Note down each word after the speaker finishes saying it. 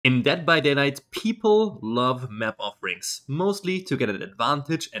In Dead by Daylight, people love map offerings, mostly to get an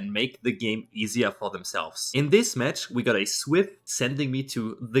advantage and make the game easier for themselves. In this match, we got a SWF sending me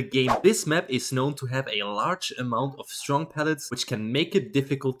to the game. This map is known to have a large amount of strong pallets, which can make it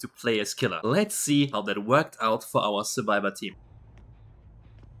difficult to play as killer. Let's see how that worked out for our survivor team.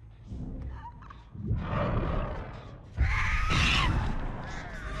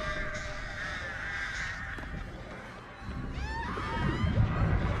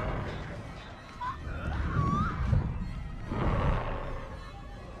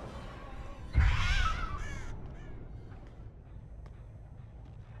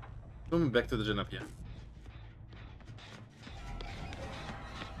 Coming back to the gen up here.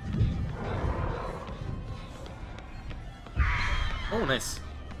 Oh, nice.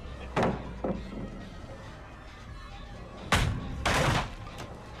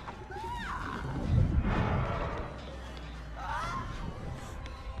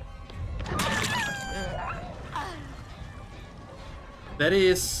 That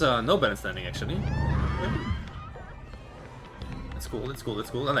is no balance landing, actually. That's cool, that's cool, that's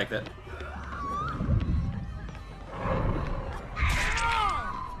cool. I like that.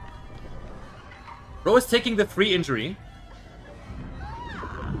 Bro is taking the free injury.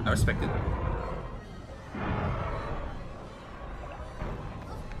 I respect it.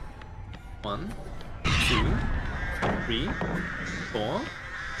 One, two, three, four.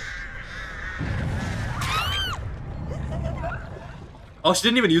 Oh, she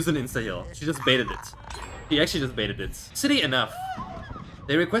didn't even use an insta-heal. She just baited it. She actually just baited it. City enough.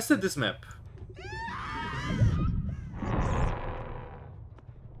 They requested this map.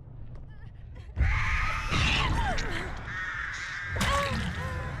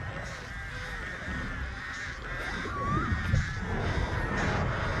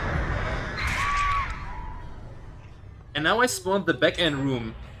 And now I spawned the back-end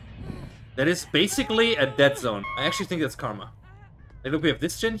room. That is basically a dead zone. I actually think that's karma. Like, look, we have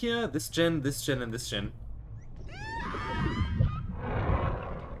this gen here, this gen, this gen, and this gen.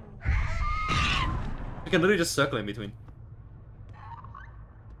 We can literally just circle in between.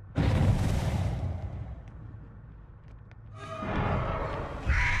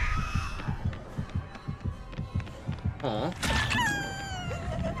 Aww.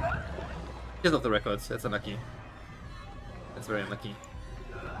 Just off the records, that's unlucky. That's very unlucky.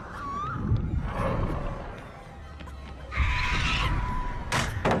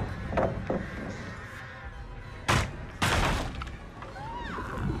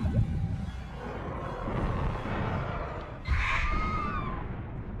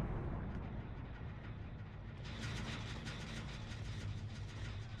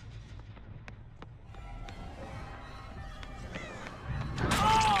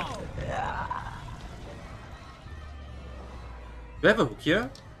 Do I have a hook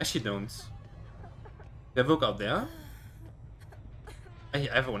here? Actually don't. Do I have a hook out there? I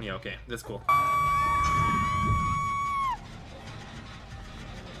have one here, okay. That's cool.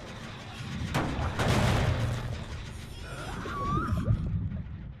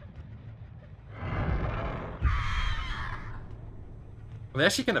 They're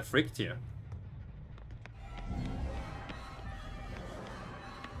actually kind of freaked here.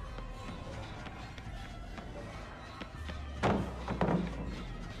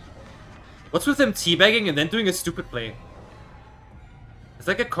 What's with them teabagging and then doing a stupid play? It's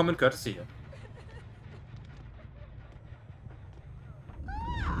like a common courtesy here.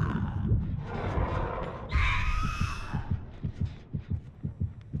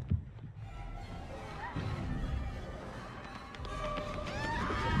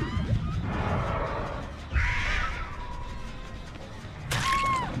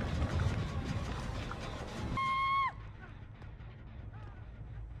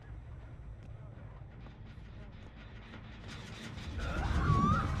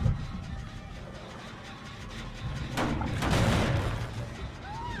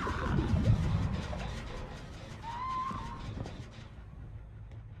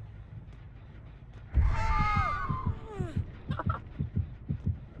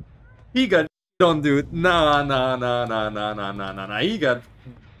 He got on, dude. Nah. He got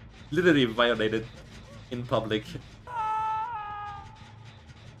literally violated in public.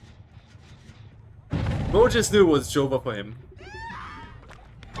 Bro just knew it was Jova for him.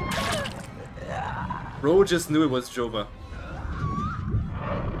 Bro just knew it was Jova.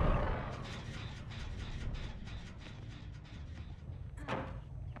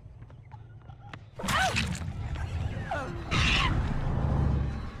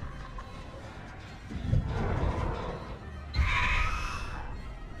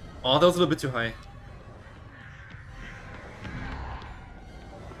 Oh, that was a little bit too high.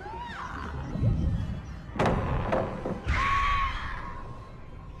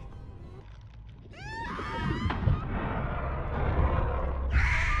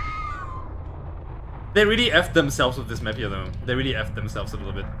 They really effed themselves with this map here, though. They really effed themselves a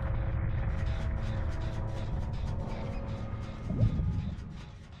little bit.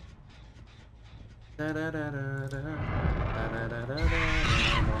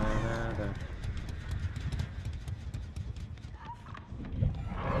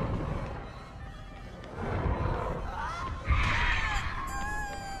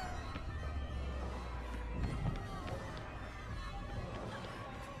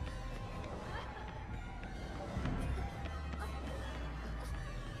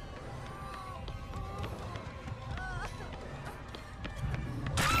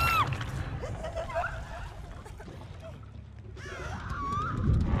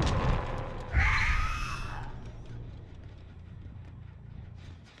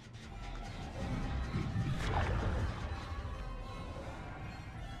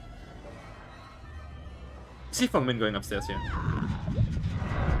 See Fengmin going upstairs here.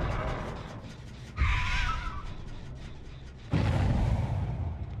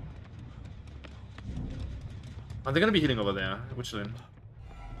 Are they gonna be hitting over there? Which lane?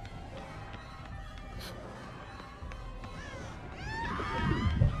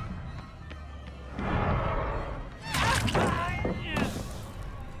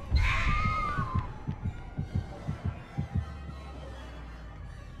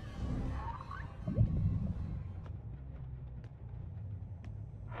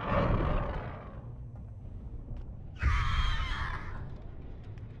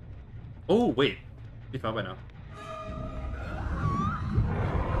 Oh, wait. Be found by now.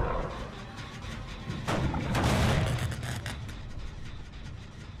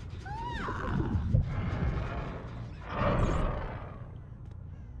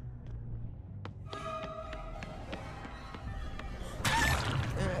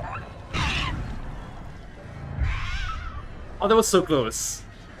 Oh, that was so close.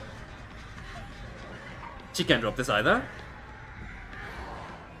 She can't drop this either.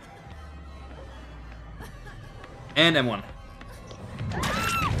 And M1.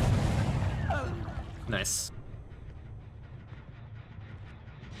 Nice.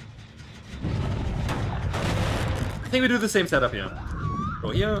 I think we do the same setup here.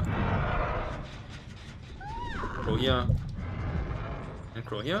 Crow here. Crow here. And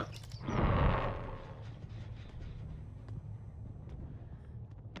crow here.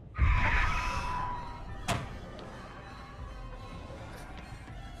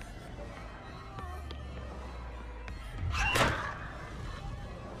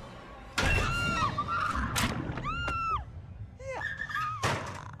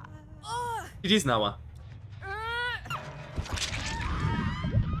 GG's Nawa.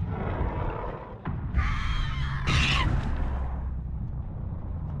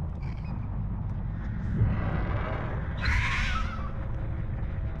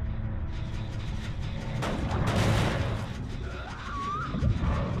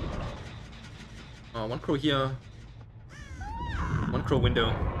 Oh, one crow here. One crow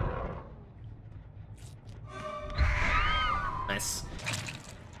window. Nice.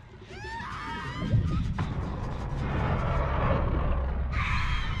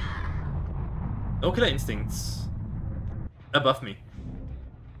 No killer instincts. Above me.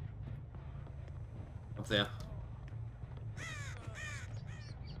 Up there.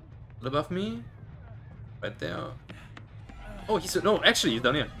 Above me. Right there. Oh, he's no, actually he's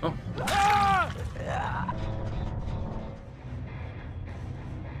down here. Oh.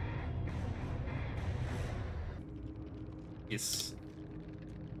 He's